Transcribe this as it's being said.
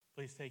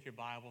Please take your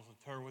Bibles and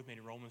turn with me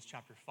to Romans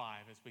chapter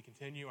 5 as we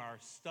continue our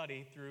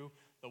study through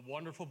the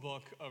wonderful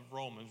book of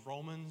Romans.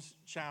 Romans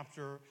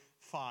chapter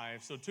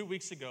 5. So 2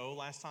 weeks ago,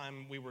 last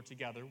time we were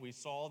together, we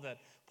saw that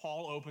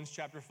Paul opens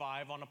chapter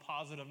 5 on a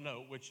positive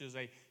note, which is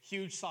a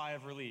huge sigh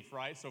of relief,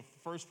 right? So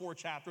first 4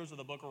 chapters of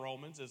the book of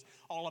Romans is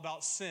all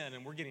about sin,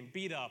 and we're getting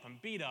beat up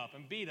and beat up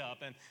and beat up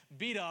and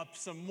beat up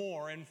some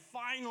more. And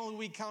finally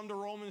we come to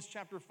Romans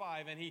chapter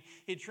 5, and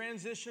he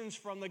transitions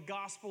from the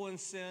gospel and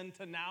sin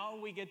to now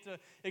we get to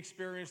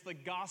experience the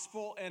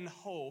gospel and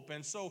hope.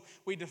 And so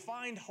we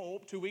defined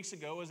hope 2 weeks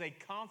ago as a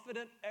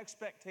confident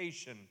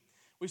expectation.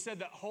 We said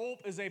that hope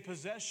is a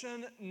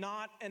possession,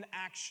 not an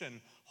action.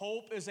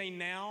 Hope is a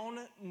noun,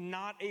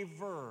 not a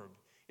verb.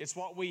 It's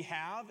what we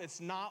have, it's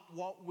not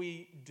what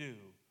we do.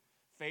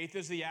 Faith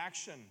is the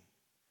action.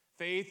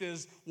 Faith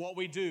is what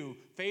we do.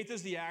 Faith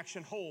is the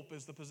action. Hope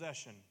is the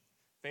possession.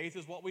 Faith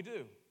is what we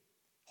do.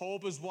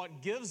 Hope is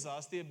what gives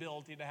us the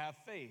ability to have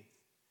faith.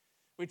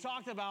 We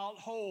talked about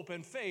hope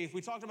and faith.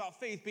 We talked about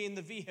faith being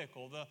the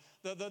vehicle,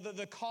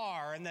 the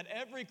car, and that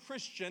every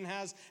Christian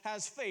has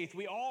faith.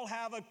 We all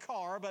have a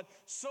car, but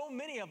so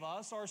many of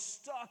us are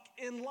stuck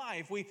in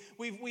life. We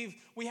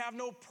have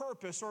no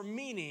purpose or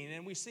meaning,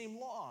 and we seem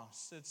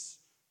lost. It's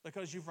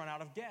because you've run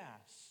out of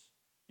gas.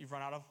 You've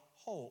run out of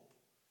hope.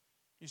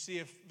 You see,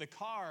 if the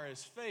car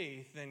is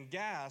faith, then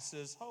gas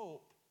is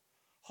hope.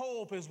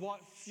 Hope is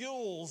what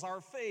fuels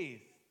our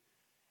faith.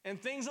 And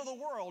things of the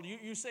world,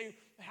 you say,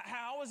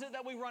 how is it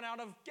that we run out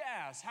of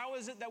gas? How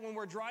is it that when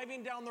we're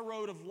driving down the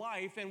road of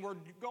life and we're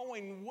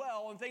going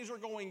well and things are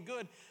going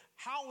good,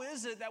 how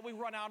is it that we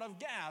run out of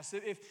gas?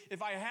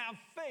 If I have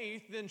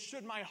faith, then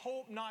should my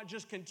hope not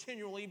just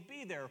continually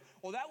be there?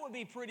 Well, that would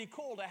be pretty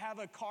cool to have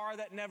a car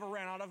that never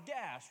ran out of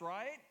gas,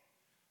 right?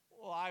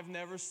 Well, I've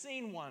never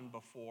seen one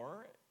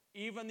before.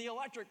 Even the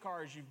electric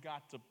cars you've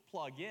got to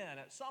plug in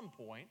at some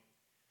point.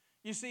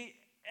 You see,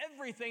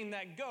 everything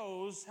that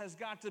goes has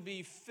got to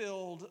be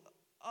filled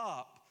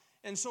up.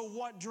 And so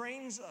what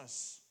drains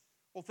us?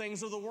 Well,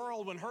 things of the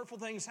world, when hurtful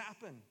things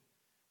happen,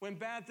 when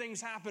bad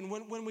things happen,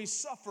 when we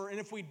suffer, and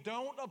if we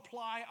don't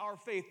apply our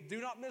faith, do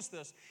not miss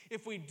this,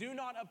 if we do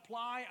not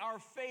apply our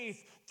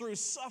faith through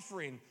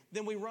suffering,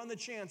 then we run the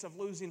chance of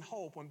losing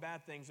hope when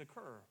bad things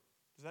occur.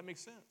 Does that make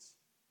sense?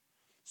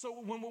 So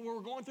when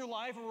we're going through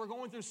life and we're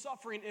going through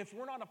suffering, if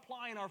we're not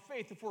applying our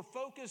faith, if we're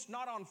focused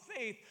not on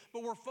faith,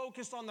 but we're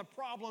focused on the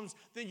problems,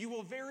 then you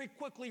will very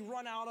quickly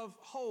run out of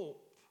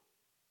hope.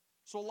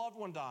 So a loved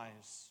one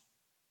dies.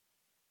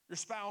 Your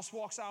spouse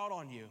walks out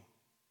on you.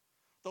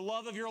 The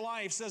love of your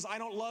life says, I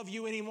don't love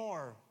you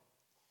anymore.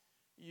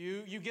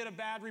 You get a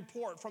bad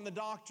report from the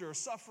doctor.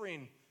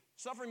 Suffering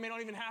may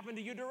not even happen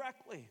to you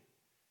directly.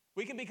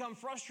 We can become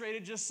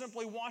frustrated just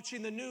simply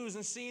watching the news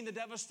and seeing the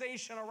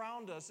devastation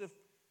around us. If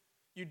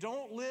you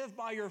don't live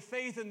by your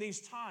faith in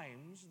these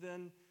times,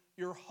 then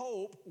your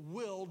hope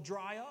will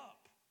dry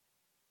up.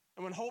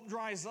 And when hope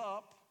dries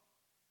up,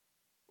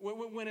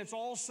 when it's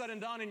all said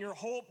and done and your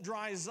hope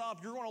dries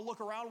up, you're going to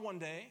look around one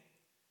day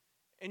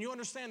and you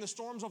understand the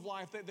storms of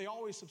life, they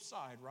always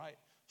subside, right?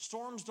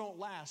 Storms don't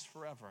last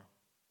forever.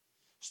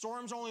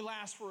 Storms only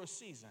last for a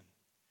season.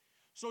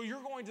 So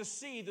you're going to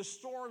see the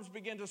storms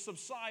begin to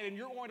subside, and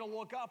you're going to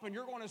look up and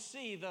you're going to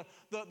see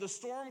the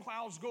storm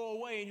clouds go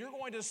away, and you're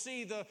going to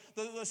see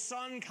the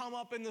sun come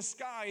up in the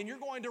sky, and you're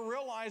going to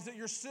realize that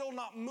you're still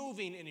not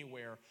moving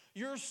anywhere.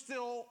 You're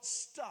still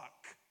stuck.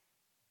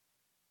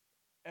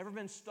 Ever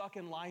been stuck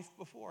in life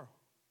before?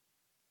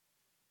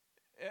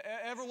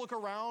 Ever look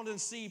around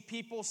and see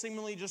people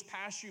seemingly just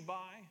pass you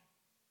by?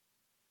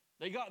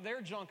 They got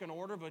their junk in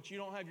order, but you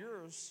don't have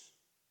yours.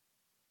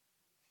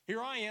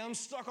 Here I am,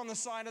 stuck on the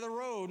side of the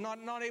road,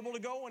 not able to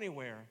go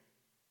anywhere,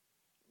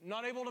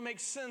 not able to make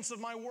sense of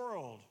my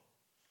world.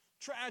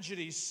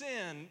 Tragedy,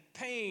 sin,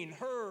 pain,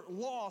 hurt,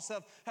 loss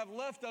have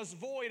left us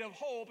void of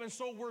hope, and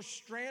so we're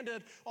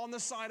stranded on the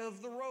side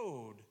of the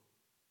road.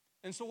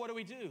 And so what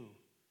do?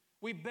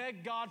 We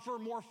beg God for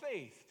more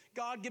faith.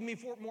 God, give me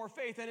more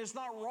faith. And it's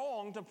not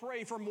wrong to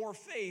pray for more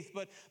faith,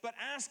 but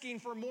asking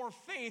for more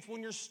faith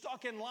when you're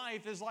stuck in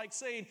life is like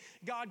saying,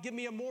 God, give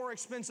me a more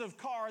expensive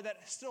car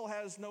that still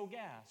has no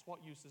gas.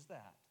 What use is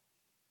that?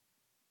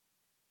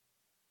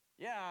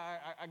 Yeah,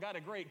 I got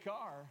a great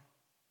car,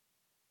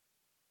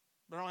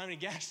 but I don't have any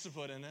gas to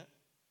put in it.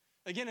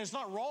 Again, it's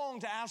not wrong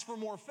to ask for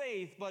more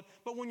faith, but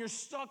when you're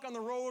stuck on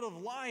the road of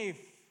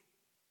life,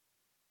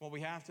 what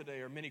we have today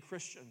are many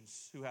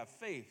Christians who have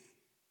faith.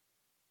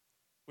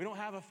 We don't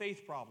have a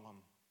faith problem.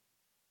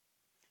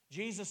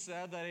 Jesus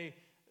said that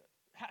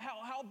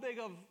how big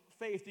of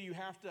faith do you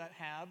have to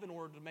have in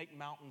order to make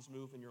mountains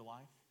move in your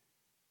life?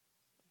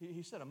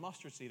 He said a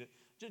mustard seed.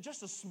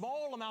 Just a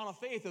small amount of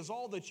faith is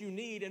all that you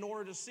need in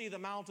order to see the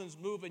mountains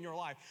move in your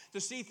life,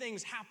 to see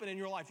things happen in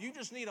your life. You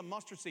just need a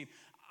mustard seed.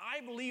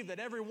 I believe that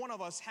every one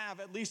of us have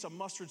at least a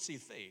mustard seed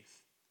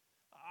faith.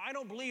 I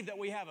don't believe that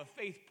we have a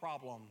faith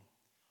problem.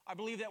 I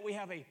believe that we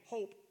have a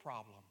hope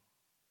problem.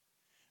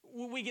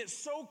 We get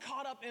so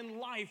caught up in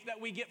life that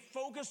we get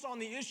focused on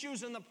the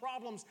issues and the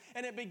problems,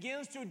 and it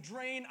begins to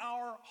drain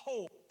our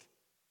hope.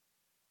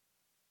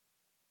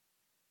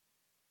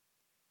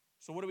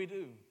 So what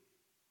do?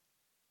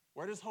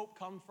 Where does hope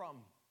come from?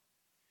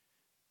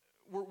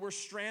 We're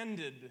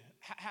stranded.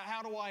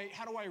 How do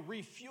I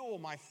refuel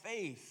my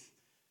faith?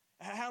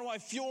 How do I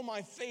fuel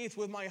my faith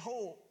with my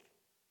hope?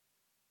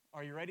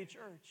 Are you ready,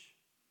 church?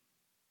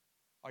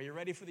 Are you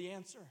ready for the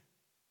answer?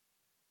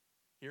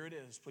 Here it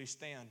is. Please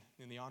stand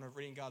in the honor of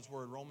reading God's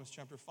word. Romans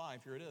chapter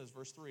 5. Here it is,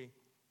 verse 3.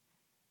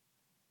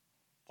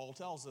 Paul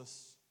tells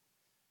us,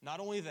 not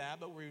only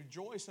that, but we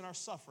rejoice in our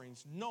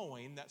sufferings,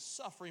 knowing that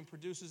suffering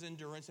produces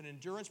endurance, and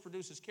endurance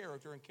produces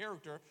character, and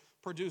character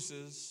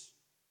produces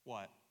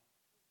what?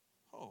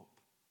 Hope.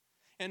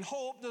 And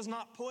hope does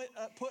not put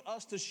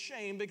us to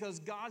shame, because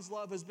God's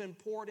love has been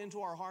poured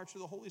into our hearts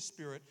through the Holy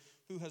Spirit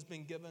who has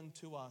been given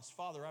to us.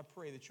 Father, I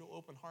pray that you'll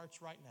open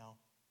hearts right now.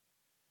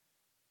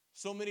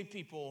 So many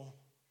people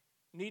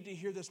need to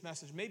hear this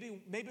message.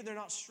 Maybe they're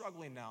not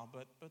struggling now,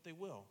 but they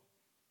will.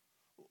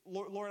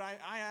 Lord,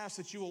 I ask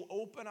that you will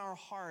open our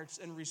hearts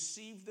and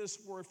receive this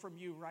word from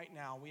you right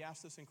now. We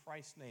ask this in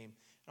Christ's name.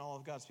 And all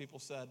of God's people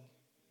said,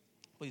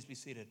 please be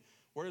seated.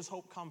 Where does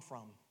hope come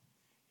from?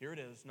 Here it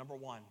is, number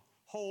one.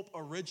 Hope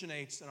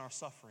originates in our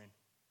suffering.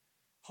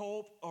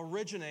 Hope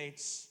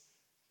originates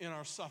in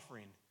our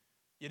suffering.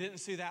 You didn't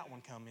see that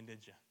one coming,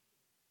 did you?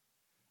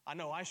 I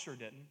know I sure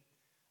didn't.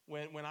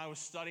 When I was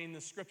studying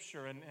the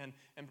scripture and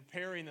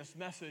preparing this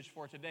message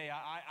for today,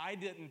 I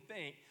didn't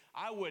think,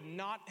 I would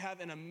not have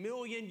in a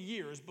million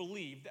years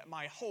believed that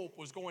my hope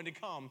was going to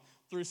come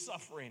through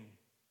suffering.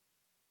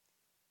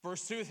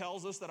 Verse 2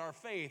 tells us that our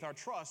faith, our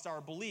trust,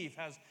 our belief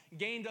has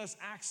gained us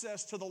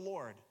access to the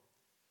Lord.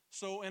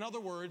 So in other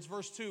words,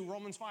 verse 2,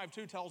 Romans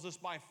 5:2 tells us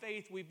by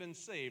faith we've been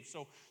saved.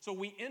 So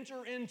we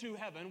enter into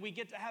heaven. We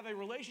get to have a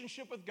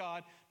relationship with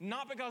God,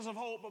 not because of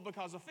hope, but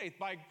because of faith.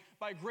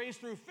 By grace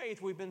through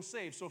faith, we've been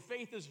saved. So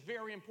faith is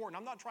very important.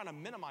 I'm not trying to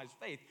minimize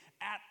faith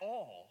at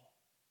all.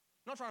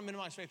 I'm not trying to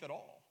minimize faith at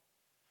all.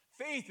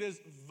 Faith is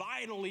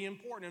vitally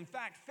important. In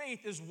fact,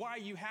 faith is why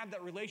you have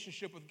that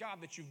relationship with God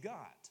that you've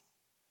got.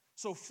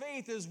 So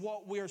faith is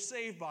what we are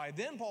saved by.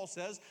 Then Paul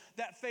says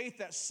that faith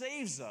that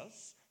saves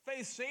us,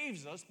 faith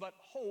saves us, but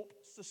hope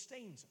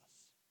sustains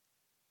us.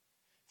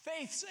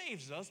 Faith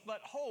saves us, but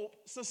hope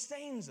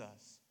sustains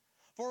us.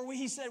 For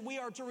he said we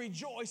are to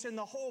rejoice in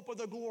the hope of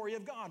the glory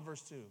of God,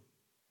 verse 2.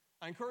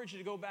 I encourage you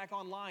to go back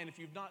online. If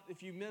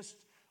you missed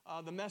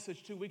the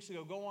message 2 weeks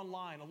ago, go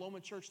online,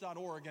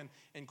 alomachurch.org,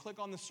 and click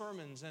on the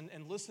sermons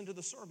and listen to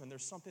the sermon.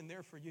 There's something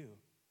there for you.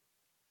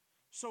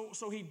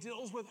 So he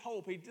deals with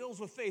hope, he deals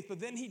with faith,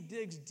 but then he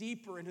digs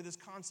deeper into this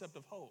concept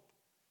of hope.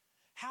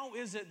 How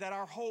is it that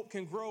our hope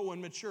can grow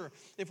and mature?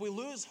 If we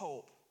lose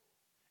hope,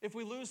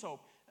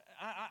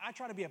 I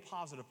try to be a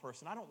positive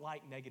person. I don't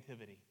like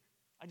negativity.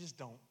 I just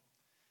don't.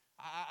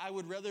 I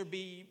would rather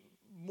be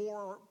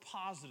more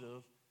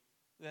positive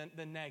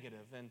than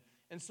negative.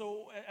 And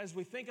so as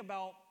we think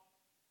about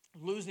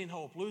losing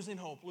hope,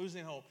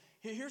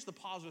 here's the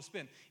positive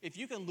spin. If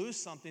you can lose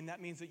something, that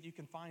means that you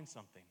can find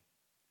something.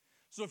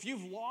 So if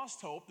you've lost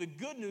hope, the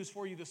good news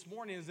for you this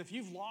morning is if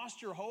you've lost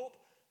your hope,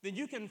 then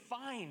you can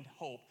find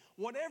hope.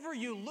 Whatever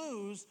you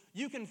lose,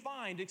 you can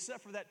find,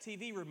 except for that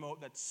TV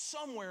remote that's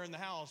somewhere in the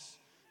house.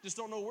 Just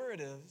don't know where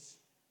it is.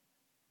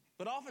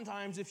 But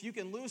oftentimes, if you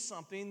can lose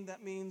something,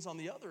 that means on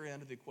the other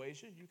end of the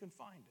equation, you can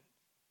find it.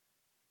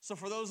 So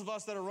for those of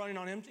us that are running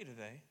on empty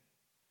today,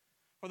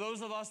 for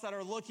those of us that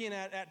are looking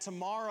at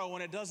tomorrow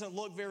and it doesn't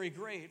look very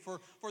great, for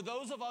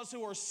those of us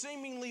who are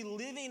seemingly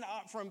living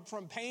up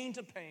from pain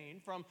to pain,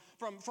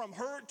 from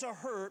hurt to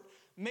hurt,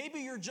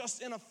 maybe you're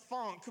just in a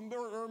funk,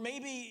 or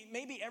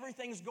maybe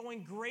everything's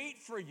going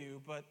great for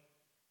you, but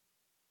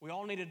we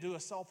all need to do a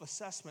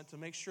self-assessment to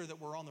make sure that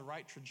we're on the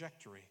right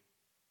trajectory.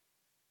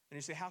 And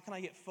you say, how can I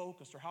get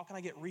focused, or how can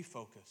I get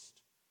refocused?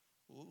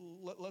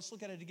 Let's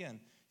look at it again.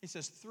 He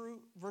says,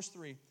 through verse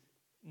 3,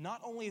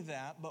 not only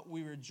that, but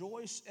we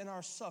rejoice in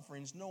our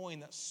sufferings, knowing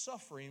that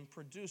suffering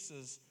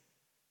produces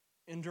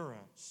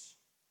endurance.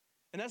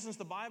 In essence,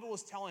 the Bible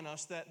is telling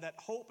us that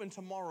hope in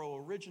tomorrow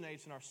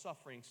originates in our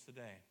sufferings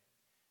today.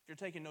 If you're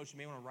taking notes, you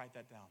may want to write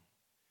that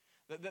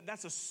down.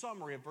 That's a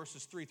summary of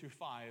verses 3 through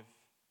 5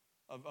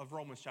 of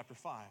Romans chapter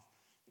 5.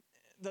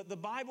 The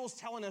Bible's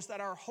telling us that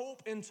our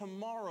hope in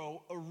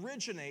tomorrow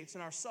originates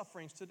in our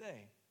sufferings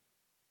today.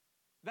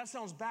 That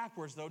sounds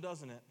backwards, though,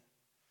 doesn't it?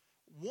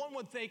 One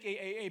would think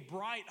a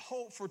bright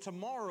hope for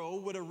tomorrow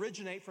would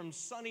originate from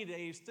sunny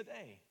days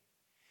today.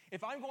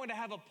 If I'm going to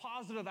have a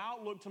positive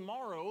outlook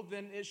tomorrow,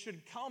 then it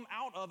should come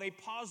out of a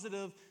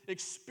positive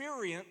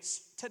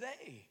experience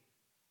today.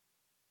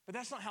 But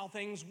that's not how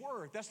things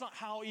work. That's not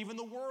how even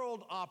the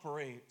world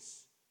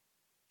operates.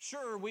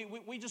 Sure,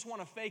 we just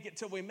want to fake it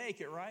till we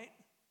make it, right?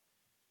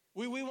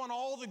 We want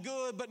all the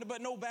good, but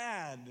no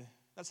bad.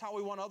 That's how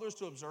we want others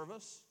to observe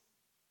us.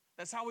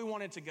 That's how we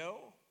want it to go.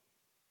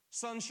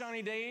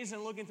 Sunshiny days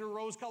and looking through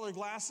rose-colored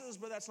glasses,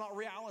 but that's not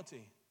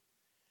reality.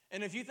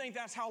 And if you think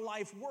that's how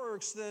life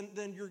works,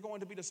 then you're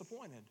going to be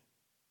disappointed.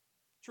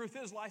 Truth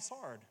is, life's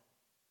hard.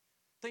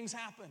 Things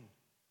happen.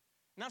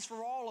 And that's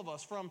for all of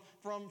us,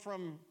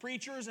 from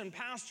preachers and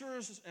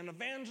pastors and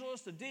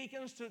evangelists to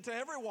deacons to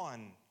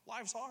everyone.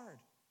 Life's hard.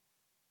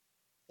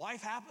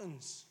 Life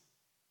happens.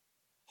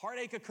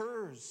 Heartache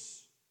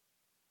occurs.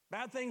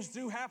 Bad things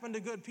do happen to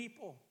good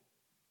people.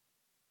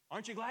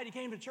 Aren't you glad you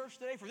came to church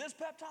today for this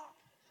pep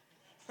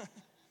talk?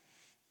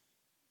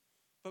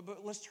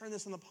 But let's turn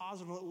this in the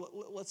positive.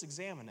 Let's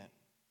examine it.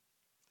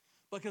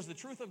 Because the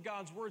truth of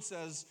God's word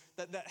says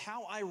that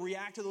how I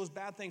react to those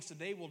bad things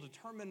today will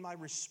determine my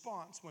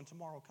response when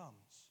tomorrow comes.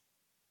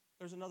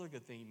 There's another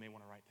good thing you may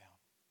want to write down.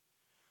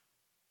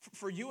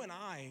 For you and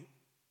I,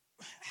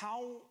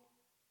 how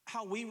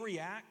we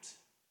react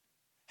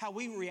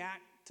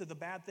to the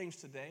bad things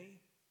today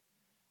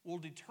will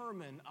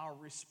determine our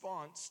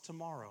response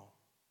tomorrow.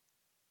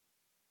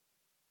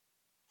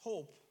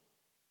 Hope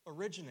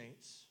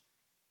originates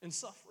in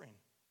suffering.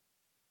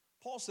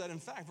 Paul said, in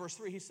fact, verse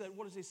 3, he said,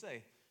 what does he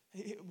say?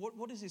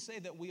 What does he say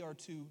that we are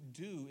to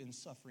do in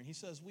suffering? He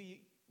says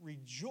we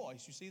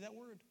rejoice. You see that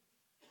word?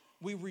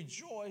 We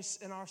rejoice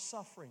in our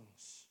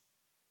sufferings.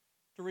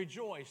 To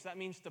rejoice, that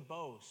means to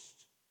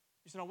boast.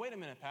 You say, now wait a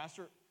minute,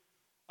 Pastor.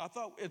 I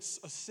thought it's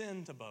a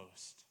sin to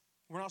boast.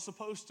 We're not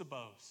supposed to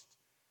boast.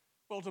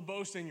 Well, to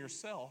boast in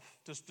yourself,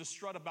 to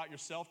strut about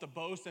yourself, to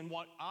boast in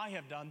what I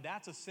have done,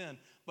 that's a sin.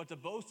 But to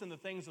boast in the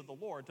things of the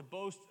Lord, to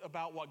boast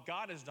about what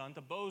God has done,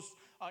 to boast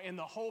in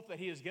the hope that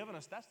he has given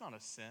us, that's not a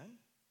sin.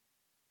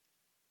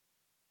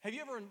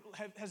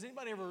 Has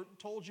anybody ever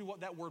told you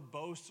what that word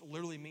boast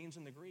literally means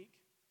in the Greek?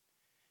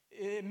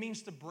 It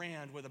means to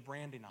brand with a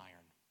branding iron.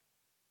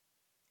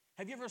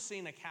 Have you ever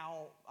seen a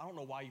cow? I don't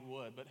know why you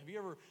would, but have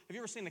you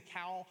ever seen a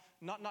cow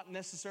not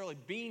necessarily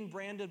being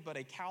branded, but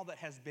a cow that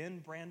has been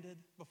branded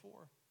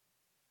before?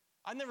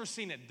 I've never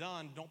seen it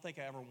done. Don't think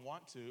I ever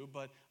want to,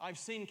 but I've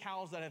seen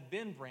cows that have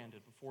been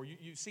branded before.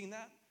 You've seen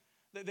that?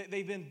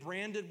 They've been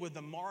branded with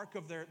the mark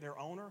of their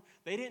owner.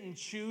 They didn't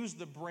choose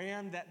the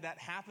brand that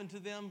happened to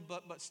them,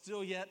 but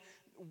still yet,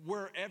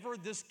 wherever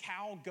this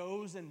cow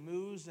goes and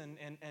moves and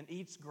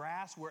eats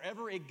grass,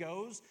 wherever it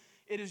goes,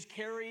 it is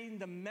carrying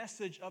the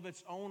message of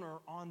its owner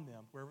on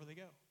them, wherever they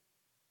go.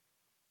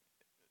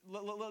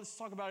 Let's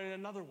talk about it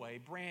another way,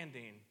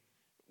 branding.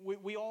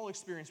 We all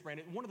experience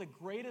branding. One of the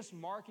greatest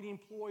marketing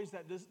ploys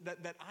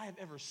that I have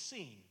ever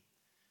seen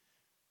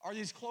are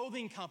these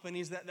clothing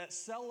companies that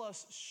sell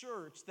us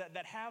shirts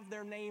that have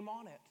their name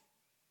on it.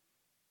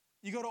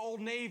 You go to Old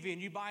Navy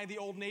and you buy the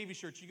Old Navy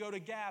shirts. You go to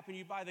Gap and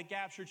you buy the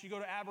Gap shirts. You go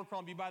to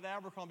Abercrombie, you buy the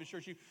Abercrombie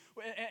shirts.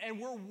 And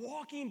we're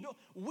walking,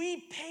 we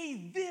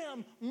pay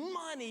them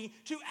money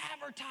to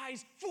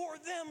advertise for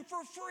them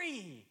for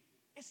free.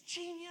 It's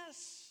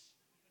genius.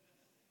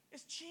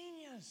 It's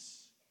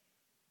genius.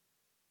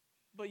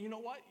 But you know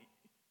what?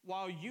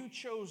 While you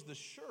chose the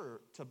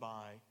shirt to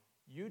buy,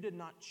 you did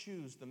not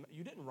choose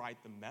you didn't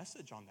write the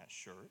message on that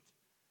shirt.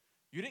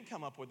 You didn't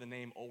come up with the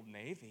name Old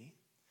Navy.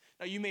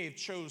 Now, you may have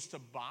chose to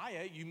buy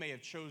it, you may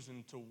have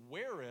chosen to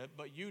wear it,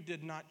 but you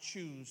did not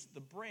choose the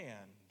brand.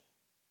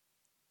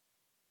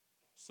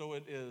 So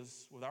it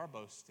is with our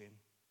boasting.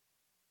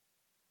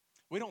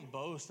 We don't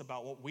boast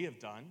about what we have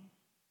done.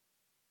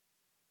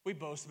 We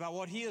boast about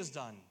what he has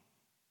done.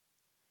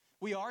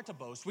 We are to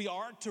boast. We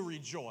are to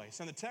rejoice.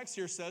 And the text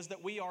here says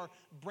that we are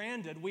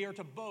branded. We are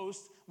to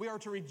boast. We are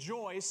to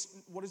rejoice.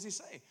 What does he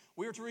say?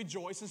 We are to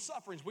rejoice in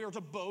sufferings. We are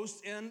to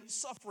boast in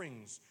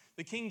sufferings.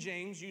 The King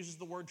James uses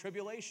the word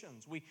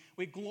tribulations.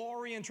 We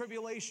glory in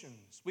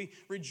tribulations. We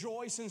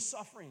rejoice in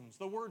sufferings.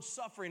 The word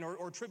suffering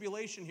or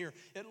tribulation here,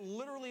 it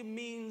literally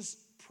means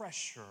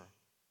pressure.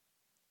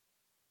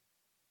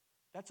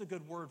 That's a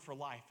good word for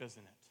life,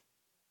 isn't it?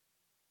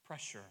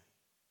 Pressure.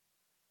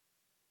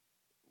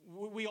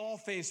 We all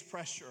face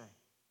pressure.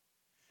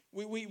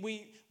 Have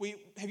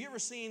you ever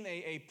seen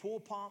a pool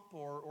pump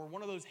or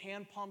one of those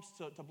hand pumps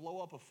to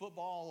blow up a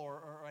football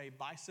or a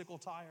bicycle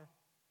tire?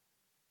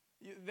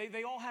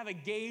 They all have a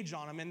gauge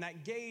on them, and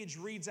that gauge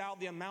reads out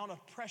the amount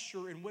of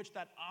pressure in which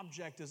that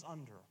object is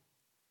under.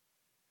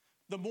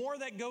 The more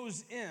that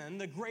goes in,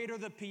 the greater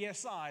the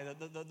PSI,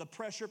 the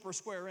pressure per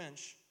square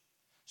inch.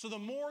 So the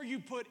more you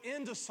put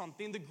into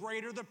something, the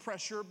greater the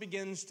pressure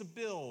begins to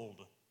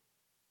build.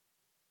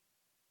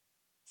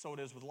 So it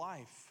is with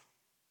life.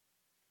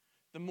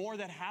 The more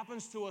that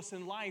happens to us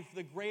in life,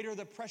 the greater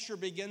the pressure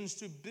begins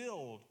to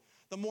build.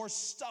 The more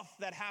stuff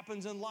that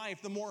happens in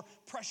life, the more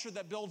pressure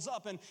that builds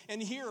up.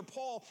 And here,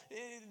 Paul,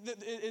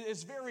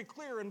 it's very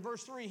clear in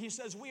verse 3. He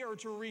says we are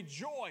to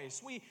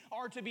rejoice. We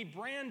are to be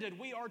branded.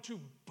 We are to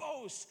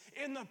boast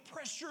in the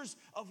pressures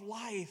of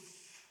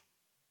life.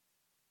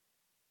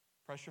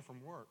 Pressure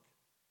from work.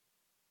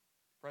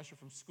 Pressure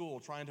from school,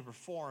 trying to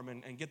perform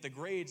and get the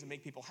grades and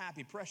make people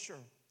happy. Pressure.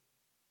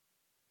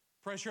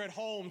 Pressure at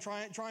home,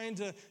 trying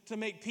to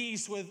make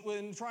peace with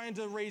trying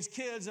to raise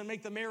kids and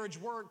make the marriage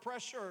work.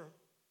 Pressure.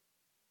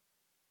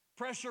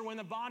 Pressure when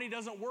the body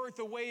doesn't work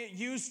the way it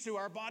used to.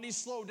 Our bodies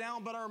slow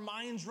down, but our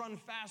minds run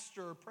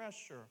faster.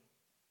 Pressure.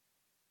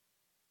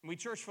 We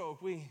church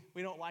folk, we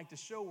don't like to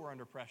show we're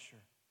under pressure.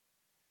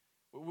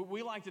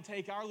 We like to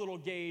take our little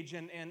gauge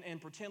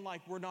and pretend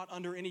like we're not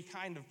under any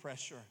kind of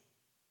pressure.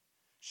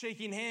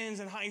 Shaking hands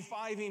and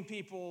high-fiving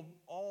people,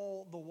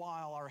 all the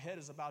while our head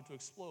is about to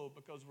explode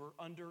because we're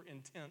under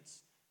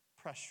intense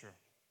pressure.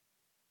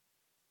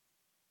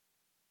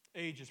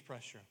 Age is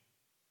pressure.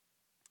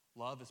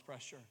 Love is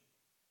pressure.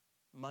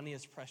 Money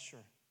is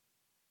pressure.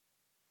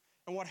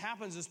 And what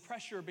happens is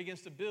pressure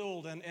begins to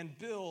build and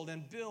build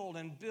and build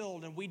and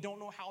build, and we don't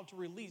know how to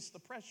release the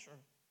pressure.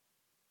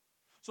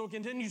 So it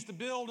continues to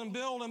build and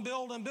build and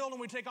build and build,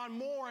 and we take on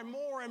more and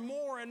more and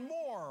more and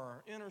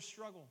more inner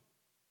struggle,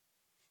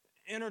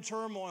 inner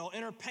turmoil,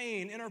 inner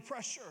pain, inner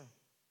pressure.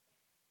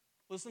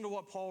 Listen to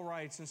what Paul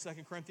writes in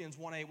 2 Corinthians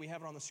 1:8. We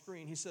have it on the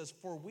screen. He says,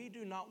 "For we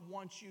do not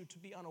want you to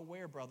be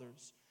unaware,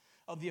 brothers,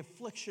 of the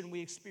affliction we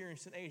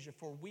experienced in Asia,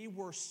 for we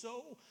were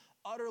so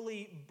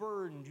utterly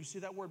burdened." You see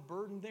that word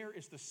burdened there?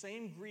 It's the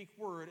same Greek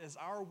word as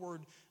our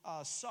word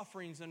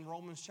sufferings in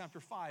Romans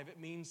chapter 5.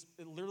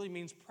 It literally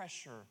means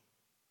pressure.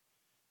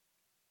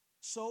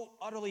 So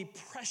utterly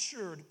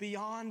pressured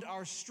beyond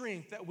our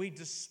strength that we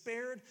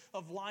despaired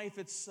of life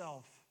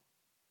itself.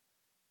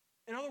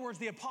 In other words,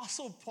 the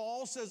Apostle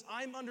Paul says,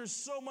 I'm under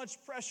so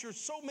much pressure,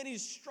 so many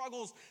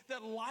struggles,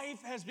 that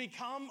life has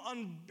become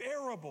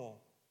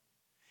unbearable.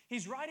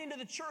 He's writing to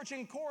the church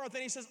in Corinth,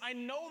 and he says, I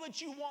know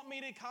that you want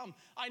me to come.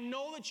 I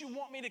know that you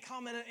want me to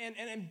come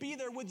and be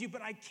there with you,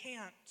 but I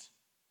can't.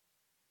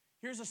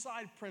 Here's a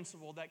side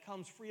principle that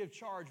comes free of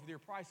charge with your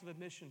price of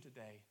admission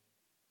today.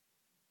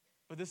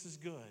 But this is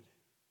good.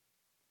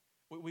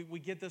 We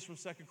get this from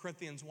 2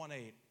 Corinthians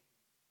 1:8.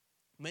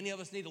 Many of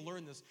us need to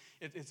learn this.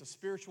 It's a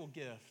spiritual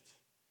gift.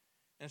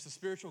 And it's a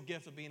spiritual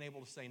gift of being able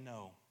to say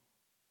no.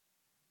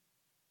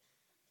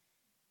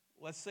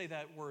 Let's say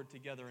that word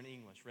together in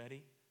English.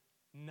 Ready?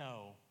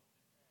 No.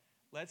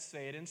 Let's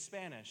say it in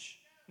Spanish.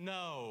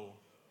 No.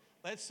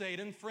 Let's say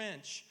it in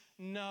French.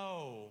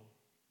 No.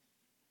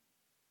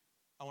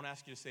 I want to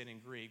ask you to say it in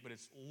Greek, but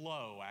it's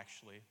lo,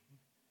 actually.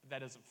 That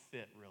doesn't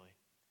fit, really.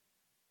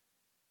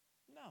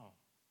 No.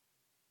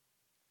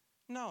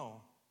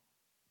 No.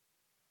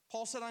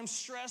 Paul said, I'm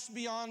stressed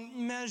beyond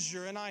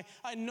measure, and I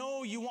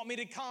know you want me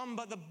to come,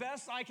 but the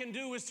best I can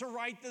do is to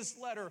write this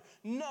letter.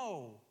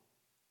 No.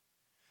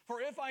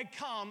 For if I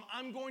come,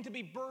 I'm going to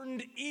be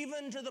burdened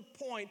even to the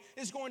point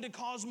it's going to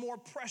cause more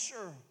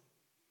pressure.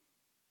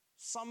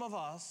 Some of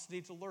us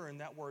need to learn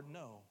that word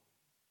no,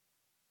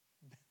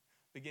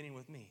 beginning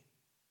with me.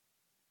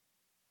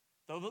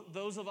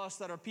 Those of us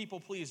that are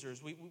people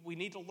pleasers, we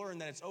need to learn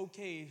that it's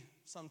okay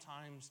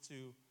sometimes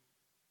to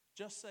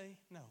just say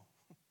no.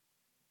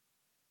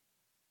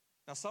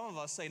 Now, some of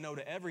us say no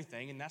to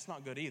everything, and that's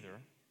not good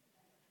either.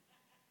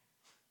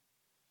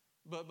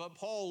 But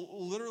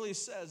Paul literally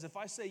says, if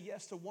I say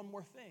yes to one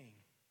more thing,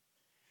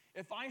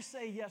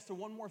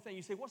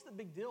 you say, what's the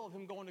big deal of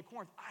him going to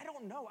Corinth? I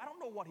don't know. I don't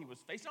know what he was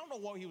facing. I don't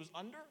know what he was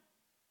under.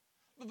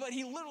 But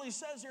he literally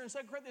says here in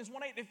 2 Corinthians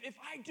 1:8, if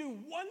I do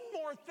one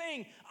more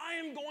thing, I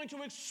am going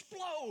to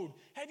explode.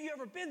 Have you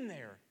ever been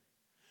there?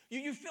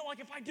 You feel like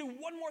if I do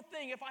one more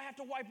thing, if I have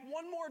to wipe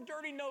one more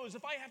dirty nose,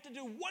 if I have to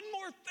do one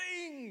more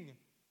thing,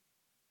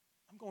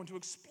 I'm going to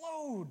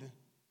explode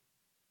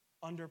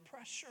under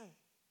pressure.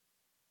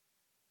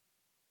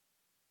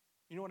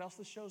 You know what else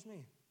this shows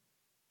me?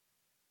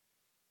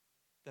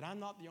 That I'm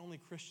not the only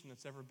Christian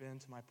that's ever been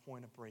to my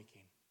point of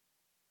breaking.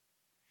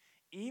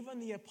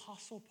 Even the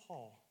Apostle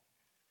Paul,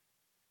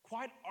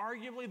 quite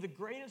arguably the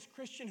greatest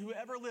Christian who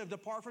ever lived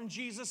apart from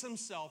Jesus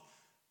himself,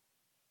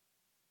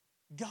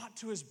 got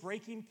to his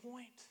breaking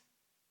point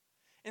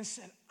and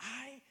said,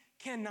 I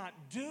cannot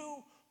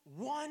do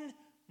one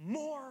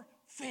more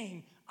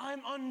thing.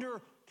 I'm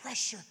under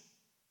pressure.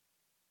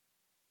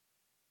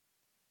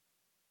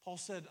 Paul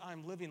said,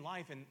 I'm living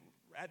life, and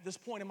at this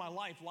point in my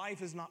life,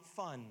 life is not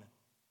fun.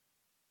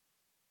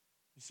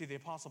 You see, the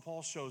Apostle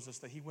Paul shows us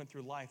that he went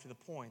through life to the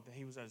point that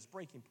he was at his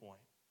breaking point.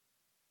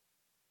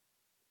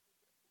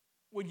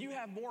 When you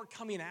have more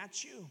coming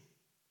at you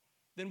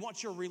than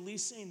what you're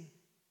releasing,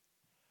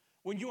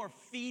 when you are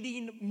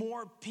feeding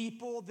more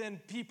people than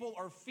people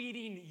are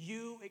feeding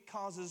you, it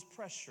causes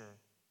pressure.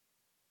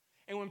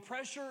 And when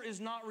pressure is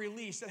not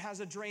released, it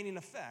has a draining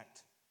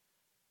effect.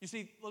 You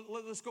see,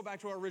 let's go back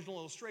to our original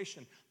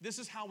illustration. This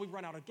is how we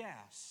run out of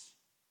gas.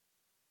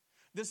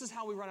 This is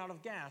how we run out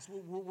of gas.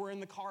 We're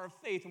in the car of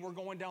faith and we're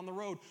going down the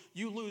road.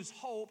 You lose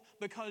hope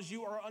because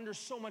you are under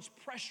so much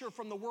pressure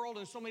from the world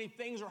and so many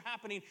things are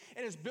happening,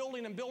 and it's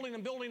building and building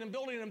and building and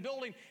building and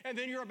building, and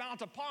then you're about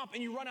to pop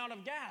and you run out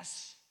of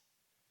gas.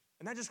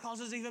 And that just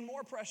causes even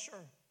more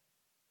pressure.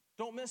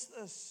 Don't miss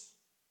this.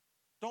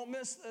 Don't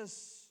miss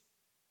this.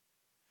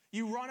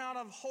 You run out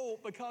of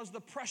hope because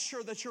the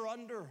pressure that you're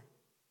under,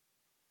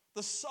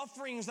 the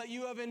sufferings that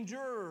you have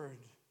endured,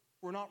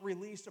 were not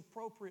released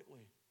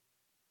appropriately.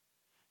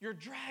 You're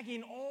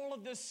dragging all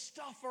of this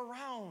stuff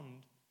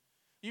around.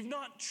 You've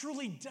not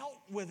truly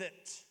dealt with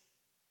it.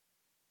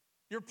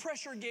 Your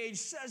pressure gauge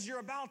says you're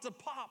about to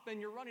pop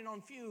and you're running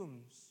on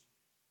fumes.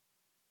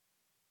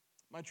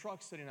 My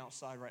truck sitting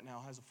outside right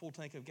now has a full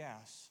tank of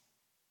gas.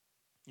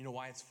 You know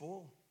why it's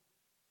full?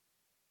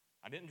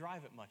 I didn't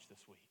drive it much this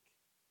week.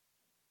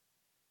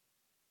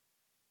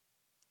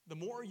 The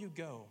more you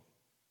go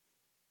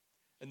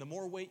and the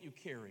more weight you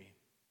carry,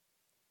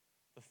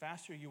 the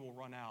faster you will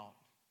run out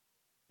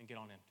and get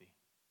on empty.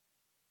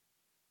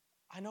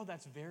 I know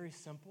that's very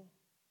simple,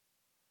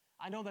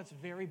 I know that's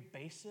very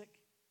basic,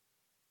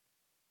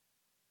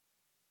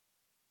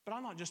 but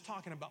I'm not just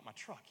talking about my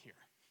truck here.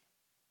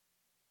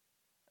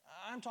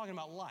 I'm talking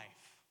about life.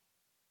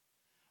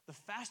 The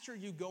faster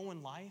you go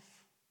in life,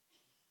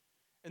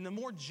 and the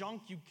more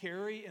junk you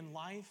carry in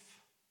life,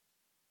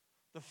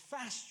 the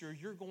faster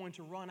you're going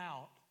to run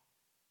out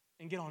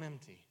and get on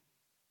empty.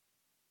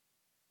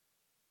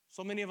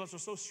 So many of us are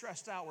so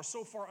stressed out. We're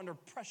so far under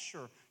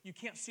pressure, you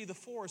can't see the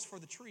forest for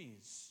the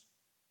trees.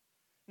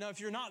 Now, if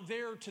you're not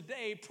there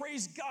today,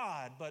 praise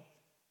God, but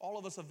all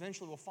of us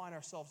eventually will find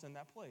ourselves in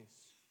that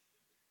place.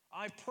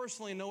 I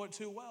personally know it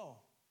too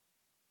well.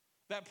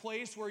 That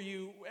place where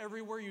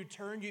everywhere you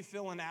turn, you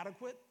feel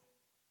inadequate.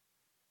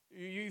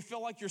 You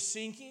feel like you're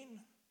sinking,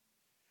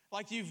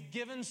 like you've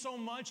given so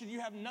much and you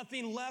have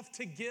nothing left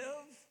to give.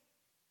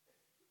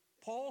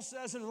 Paul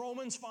says in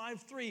Romans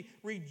 5:3,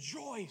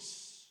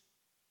 rejoice.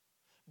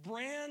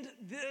 Brand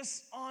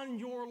this on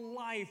your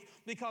life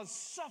because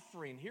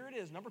suffering, here it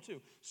is, number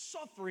 2,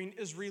 suffering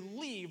is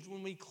relieved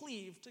when we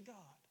cleave to God.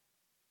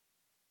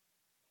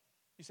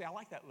 You say, I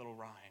like that little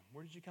rhyme.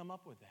 Where did you come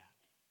up with that?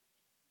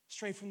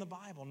 Straight from the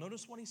Bible.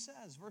 Notice what he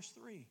says, verse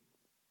 3.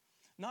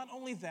 Not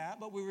only that,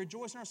 but we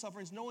rejoice in our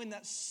sufferings, knowing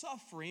that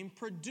suffering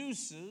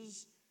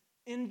produces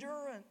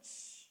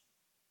endurance.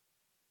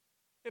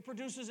 It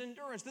produces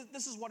endurance.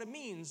 This is what it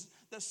means,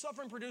 that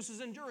suffering produces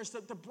endurance.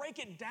 To break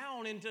it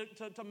down into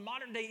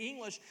modern day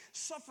English,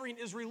 suffering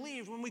is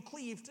relieved when we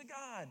cleave to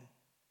God.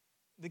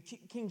 The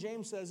King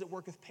James says it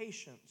worketh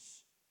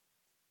patience.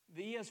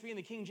 The ESV and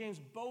the King James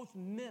both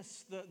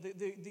miss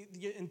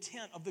the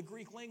intent of the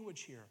Greek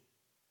language here.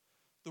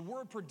 The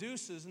word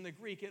produces in the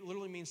Greek, it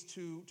literally means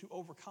to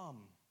overcome.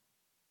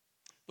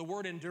 The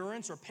word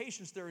endurance or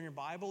patience there in your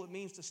Bible, it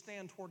means to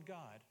stand toward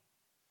God.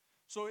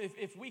 So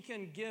if we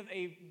can give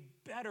a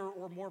better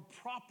or more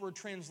proper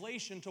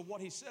translation to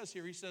what he says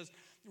here, he says,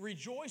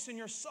 rejoice in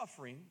your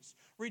sufferings.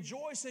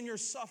 Rejoice in your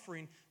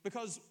suffering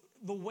because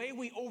the way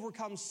we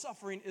overcome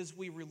suffering is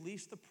we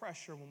release the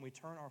pressure when we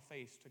turn our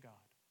face to God.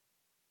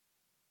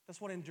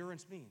 That's what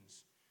endurance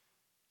means.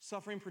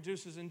 Suffering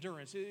produces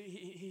endurance.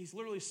 He's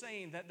literally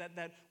saying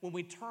that when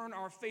we turn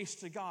our face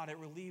to God, it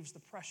relieves the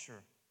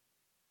pressure.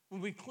 When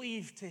we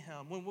cleave to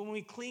him, when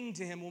we cling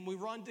to him, when we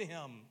run to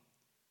him.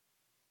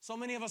 So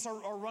many of us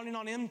are running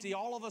on empty.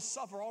 All of us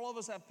suffer. All of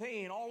us have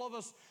pain. All of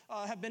us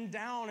have been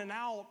down and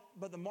out.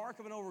 But the mark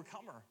of an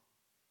overcomer,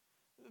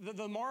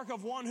 the mark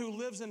of one who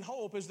lives in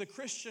hope is the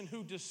Christian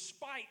who,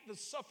 despite the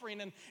suffering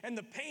and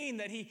the pain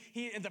that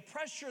and the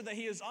pressure that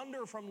he is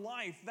under from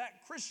life,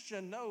 that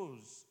Christian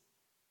knows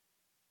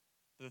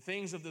the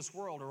things of this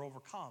world are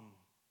overcome,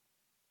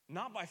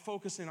 not by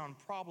focusing on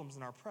problems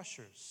and our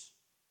pressures,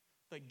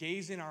 but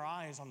gazing our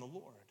eyes on the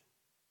Lord.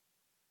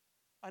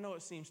 I know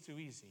it seems too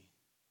easy.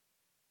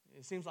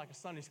 It seems like a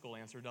Sunday school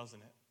answer, doesn't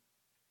it?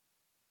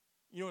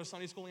 You know what a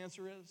Sunday school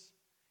answer is?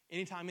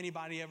 Anytime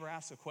anybody ever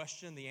asks a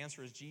question, the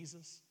answer is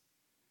Jesus.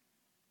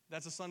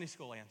 That's a Sunday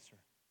school answer.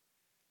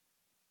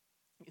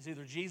 It's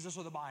either Jesus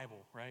or the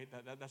Bible, right?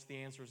 That's the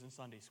answers in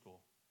Sunday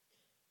school.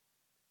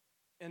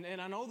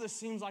 And I know this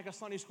seems like a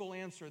Sunday school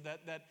answer,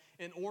 that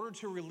in order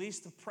to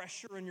release the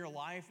pressure in your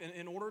life,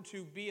 in order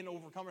to be an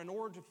overcomer, in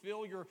order to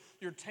fill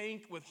your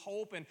tank with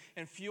hope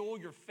and fuel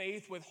your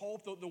faith with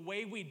hope, the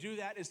way we do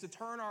that is to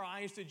turn our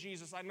eyes to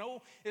Jesus. I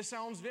know it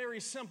sounds very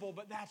simple,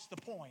 but that's the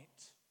point.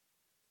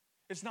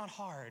 It's not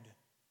hard.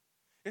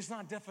 It's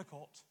not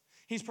difficult.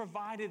 He's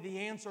provided the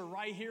answer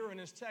right here in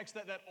his text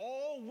that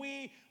all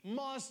we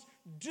must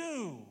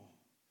do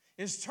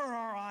is turn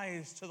our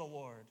eyes to the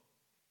Lord.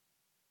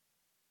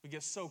 We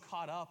get so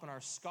caught up in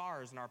our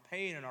scars and our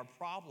pain and our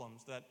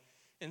problems that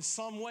in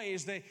some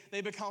ways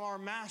they become our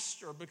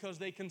master because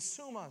they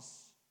consume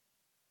us.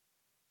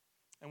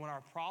 And when our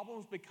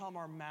problems become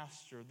our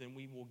master, then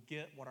we will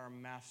get what our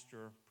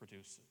master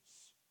produces.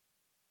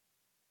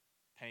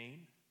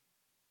 Pain,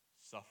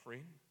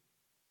 suffering,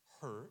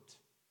 hurt,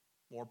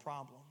 more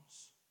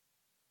problems.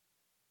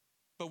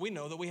 But we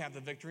know that we have the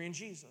victory in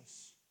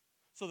Jesus.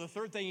 So the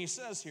third thing he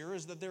says here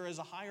is that there is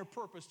a higher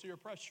purpose to your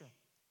pressure.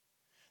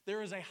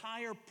 There is a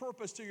higher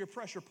purpose to your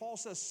pressure. Paul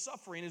says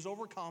suffering is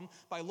overcome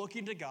by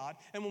looking to God.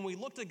 And when we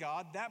look to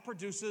God, that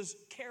produces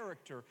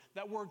character.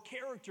 That word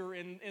character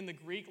in the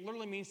Greek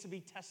literally means to be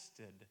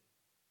tested.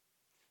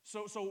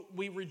 So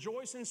we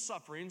rejoice in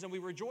sufferings, and we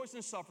rejoice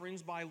in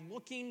sufferings by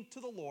looking to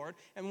the Lord.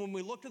 And when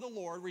we look to the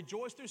Lord,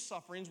 rejoice through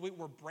sufferings,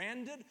 we're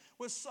branded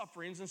with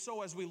sufferings. And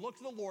so as we look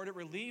to the Lord, it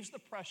relieves the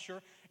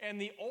pressure. And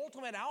the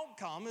ultimate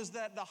outcome is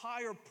that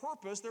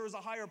there is a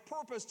higher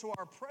purpose to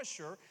our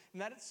pressure,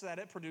 and that it's that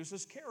it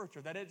produces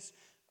character, that it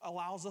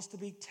allows us to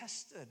be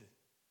tested.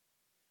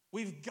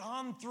 We've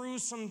gone through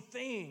some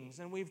things,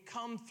 and we've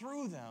come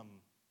through them.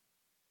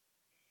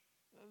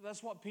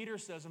 That's what Peter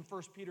says in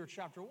 1 Peter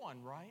chapter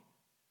 1, right?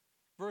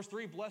 Verse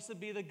 3, blessed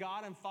be the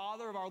God and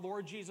Father of our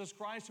Lord Jesus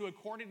Christ, who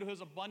according to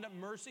his abundant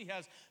mercy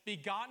has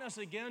begotten us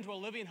again to a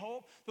living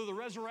hope through the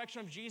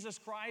resurrection of Jesus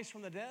Christ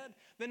from the dead.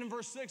 Then in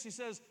verse 6, he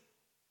says,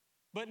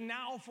 But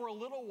now for a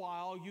little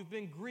while you've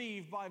been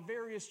grieved by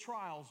various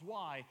trials.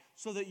 Why?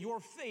 So that your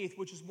faith,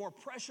 which is more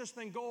precious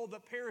than gold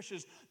that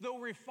perishes, though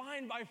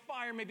refined by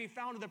fire, may be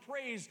found to the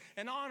praise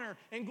and honor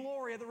and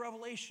glory of the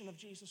revelation of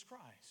Jesus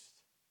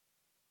Christ.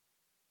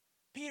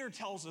 Peter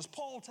tells us,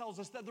 Paul tells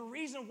us that the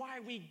reason why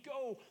we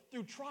go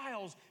through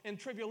trials and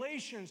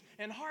tribulations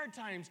and hard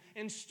times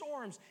and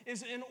storms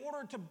is in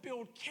order to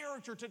build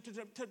character,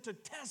 to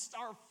test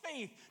our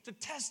faith, to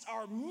test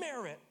our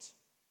merit.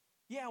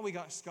 Yeah, we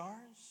got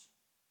scars.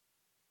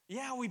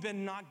 Yeah, we've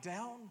been knocked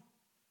down.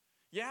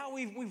 Yeah,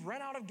 we've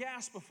run out of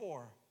gas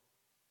before,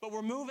 but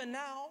we're moving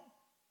now.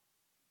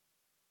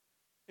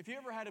 If you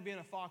ever had to be in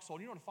a foxhole,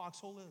 you know what a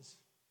foxhole is?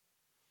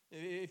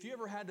 If you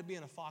ever had to be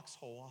in a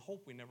foxhole, I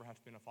hope we never have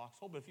to be in a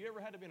foxhole, but if you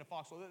ever had to be in a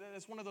foxhole,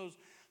 it's one of those,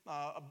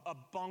 a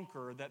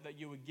bunker that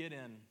you would get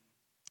in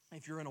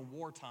if you're in a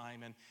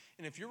wartime. And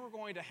if you were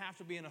going to have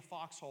to be in a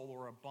foxhole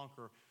or a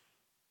bunker,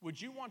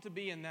 would you want to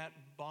be in that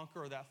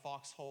bunker or that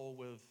foxhole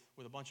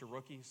with a bunch of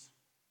rookies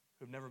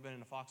who've never been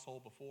in a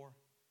foxhole before?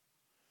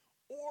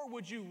 Or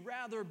would you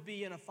rather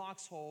be in a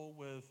foxhole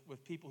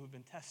with people who've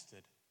been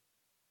tested,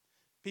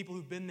 people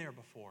who've been there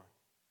before,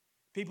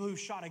 people who've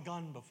shot a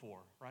gun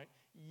before, right?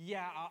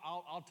 Yeah,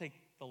 I'll take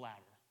the latter.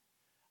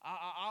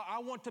 I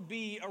want to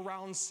be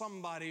around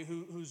somebody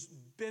who's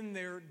been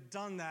there,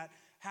 done that,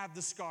 have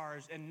the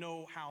scars, and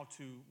know how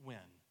to win.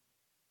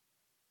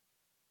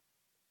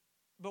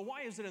 But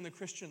why is it in the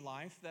Christian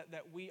life that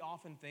we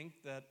often think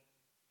that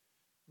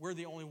we're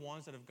the only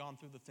ones that have gone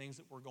through the things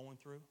that we're going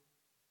through?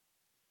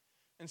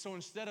 And so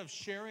instead of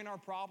sharing our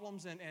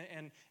problems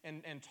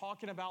and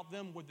talking about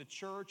them with the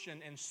church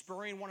and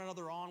spurring one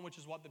another on, which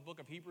is what the book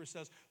of Hebrews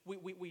says,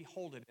 we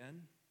hold it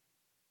in.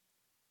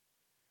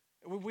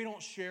 We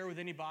don't share with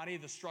anybody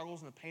the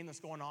struggles and the pain that's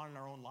going on in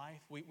our own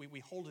life. We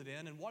hold it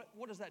in. And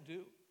what does that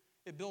do?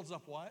 It builds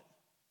up what?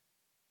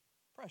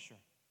 Pressure.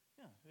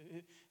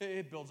 Yeah,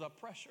 it builds up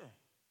pressure.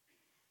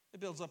 It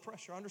builds up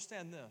pressure.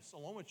 Understand this.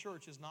 Aloma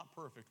Church is not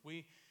perfect.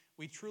 We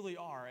truly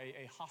are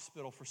a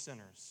hospital for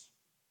sinners.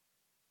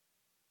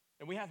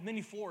 And we have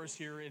many floors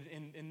here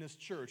in this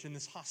church, in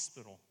this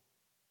hospital.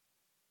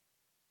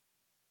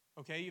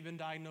 Okay, you've been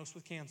diagnosed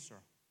with cancer.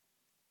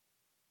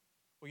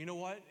 Well, you know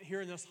what?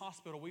 Here in this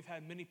hospital, we've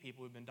had many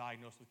people who've been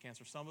diagnosed with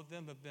cancer. Some of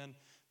them have been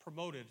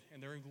promoted,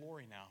 and they're in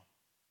glory now.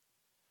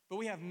 But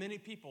we have many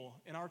people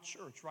in our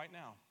church right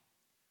now.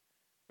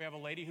 We have a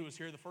lady who was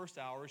here the first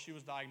hour. She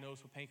was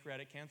diagnosed with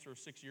pancreatic cancer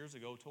 6 years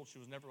ago, told she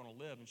was never going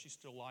to live, and she's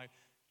still alive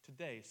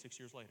today, 6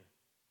 years later.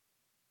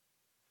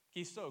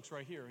 Keith Stokes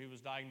right here, he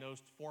was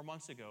diagnosed 4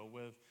 months ago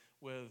with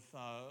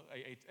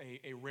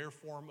a rare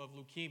form of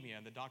leukemia,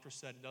 and the doctor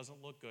said it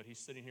doesn't look good. He's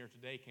sitting here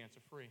today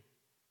cancer-free.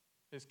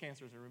 His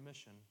cancer is in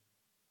remission.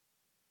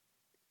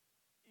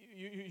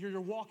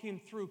 You're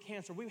walking through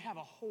cancer. We have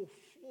a whole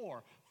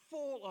floor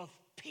full of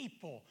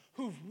people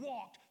who've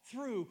walked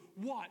through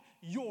what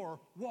you're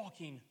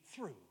walking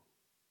through.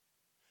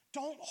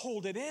 Don't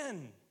hold it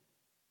in.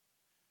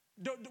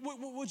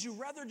 Would you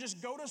rather just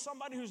go to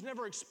somebody who's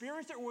never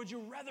experienced it, or would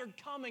you rather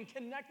come and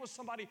connect with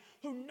somebody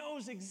who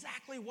knows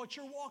exactly what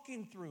you're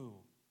walking through?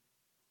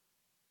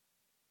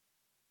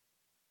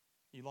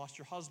 You lost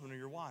your husband or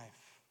your wife.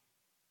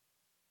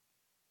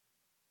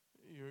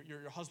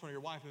 Your husband or your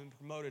wife have been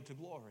promoted to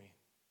glory.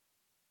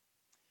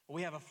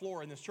 We have a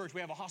floor in this church. We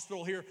have a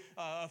hospital here,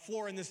 a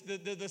floor in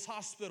this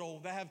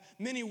hospital that have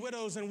many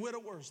widows and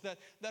widowers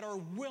that are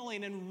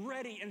willing and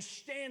ready and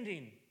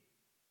standing,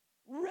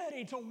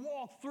 ready to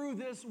walk through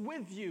this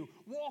with you,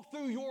 walk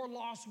through your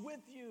loss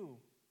with you.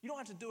 You don't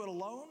have to do it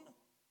alone.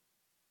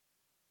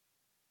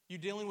 You're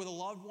dealing with a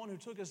loved one who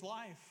took his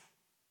life.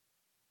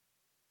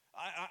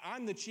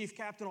 I'm the chief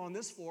captain on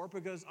this floor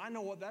because I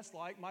know what that's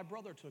like. My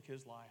brother took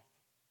his life.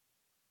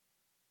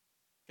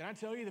 Can I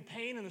tell you the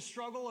pain and the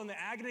struggle and the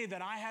agony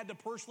that I had to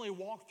personally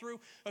walk through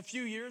a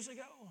few years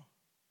ago?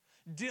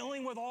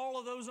 Dealing with all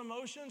of those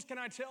emotions, can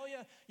I tell you,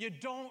 you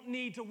don't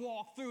need to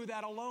walk through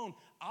that alone.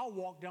 I'll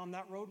walk down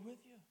that road with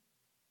you.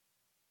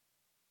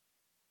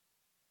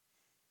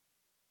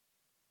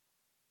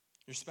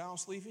 Your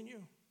spouse leaving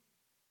you.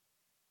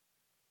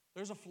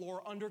 There's a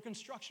floor under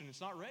construction. It's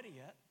not ready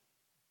yet.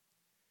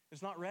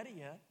 It's not ready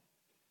yet.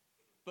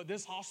 But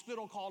this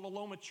hospital called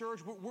Aloma Church,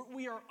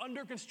 we are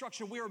under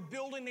construction. We are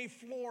building a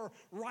floor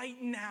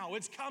right now.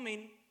 It's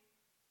coming.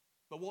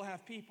 But we'll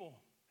have people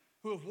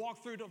who have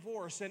walked through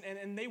divorce,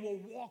 and they will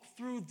walk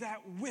through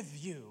that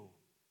with you.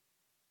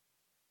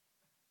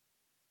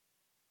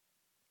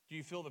 Do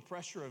you feel the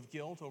pressure of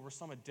guilt over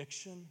some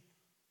addiction?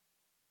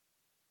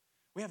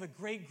 We have a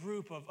great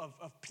group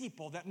of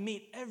people that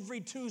meet every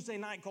Tuesday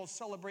night called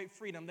Celebrate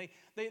Freedom.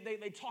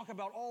 They talk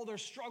about all their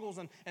struggles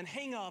and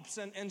hang-ups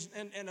and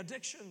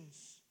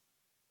addictions.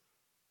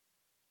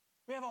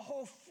 We have a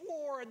whole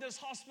floor at this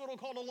hospital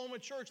called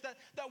Aloma Church that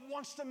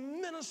wants to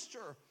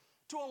minister,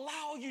 to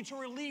allow you to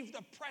relieve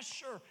the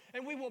pressure,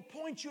 and we will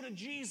point you to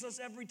Jesus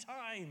every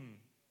time.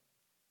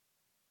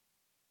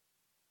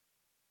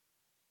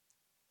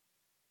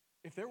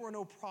 If there were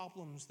no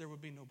problems, there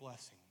would be no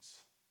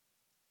blessings.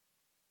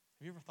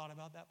 Have you ever thought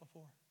about that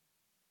before?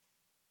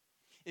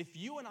 If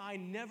you and I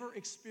never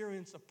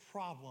experience a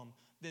problem,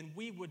 then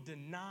we would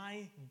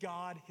deny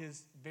God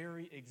his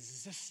very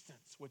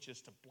existence, which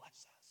is to bless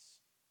us.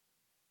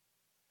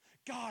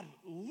 God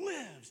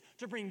lives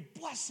to bring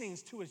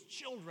blessings to his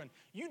children.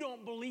 You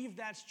don't believe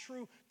that's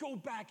true? Go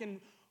back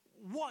and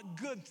what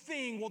good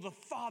thing will the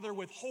Father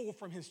withhold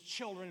from his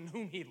children in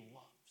whom he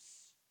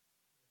loves?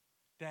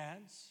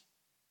 Dads,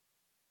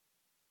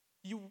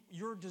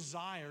 your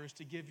desire is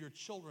to give your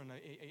children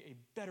a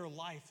better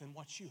life than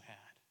what you had.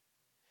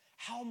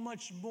 How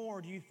much more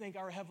do you think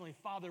our Heavenly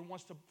Father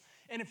wants to?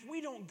 And if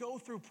we don't go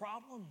through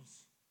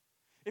problems,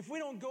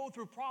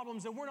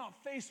 and we're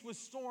not faced with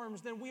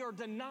storms, then we are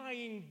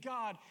denying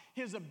God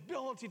his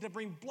ability to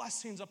bring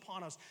blessings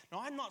upon us. Now,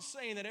 I'm not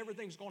saying that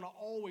everything's going to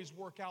always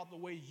work out the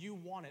way you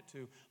want it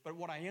to, but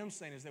what I am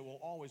saying is that it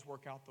will always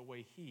work out the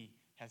way he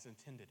has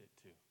intended it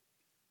to.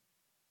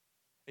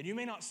 And you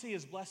may not see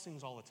his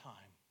blessings all the time.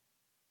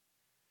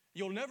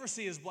 You'll never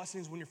see his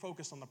blessings when you're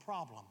focused on the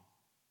problem.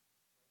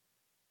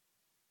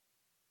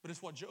 But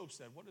it's what Job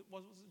said. What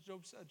was it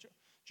Job said?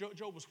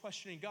 Job was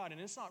questioning God, and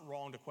it's not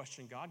wrong to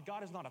question God.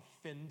 God is not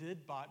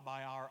offended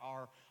by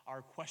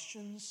our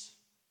questions.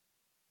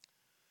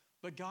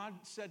 But God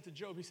said to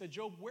Job, he said,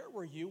 Job, where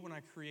were you when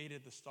I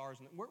created the stars?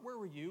 Where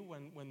were you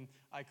when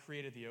I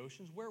created the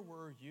oceans? Where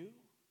were you?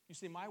 You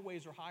see, my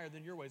ways are higher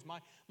than your ways.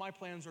 My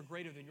plans are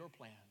greater than your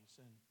plans.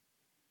 And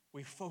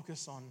we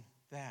focus on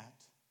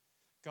that.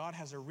 God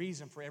has a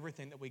reason for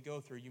everything that we go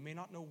through. You may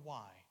not know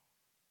why.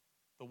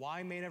 The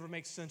why may never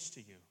make sense to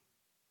you.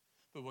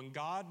 But when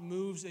God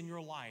moves in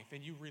your life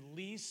and you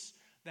release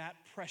that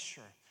pressure,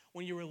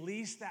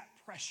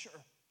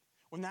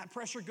 when that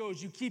pressure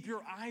goes, you keep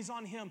your eyes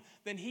on him,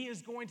 then he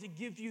is going to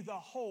give you the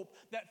hope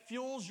that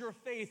fuels your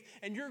faith,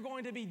 and you're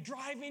going to be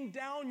driving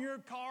down your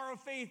car of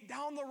faith,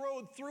 down the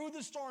road, through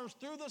the storms,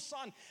 through the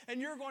sun,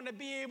 and you're going to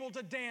be able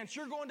to dance.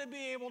 You're going to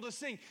be able to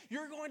sing.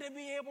 You're going to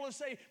be able to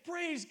say,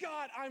 praise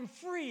God, I'm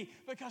free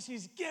because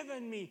he's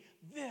given me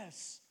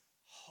this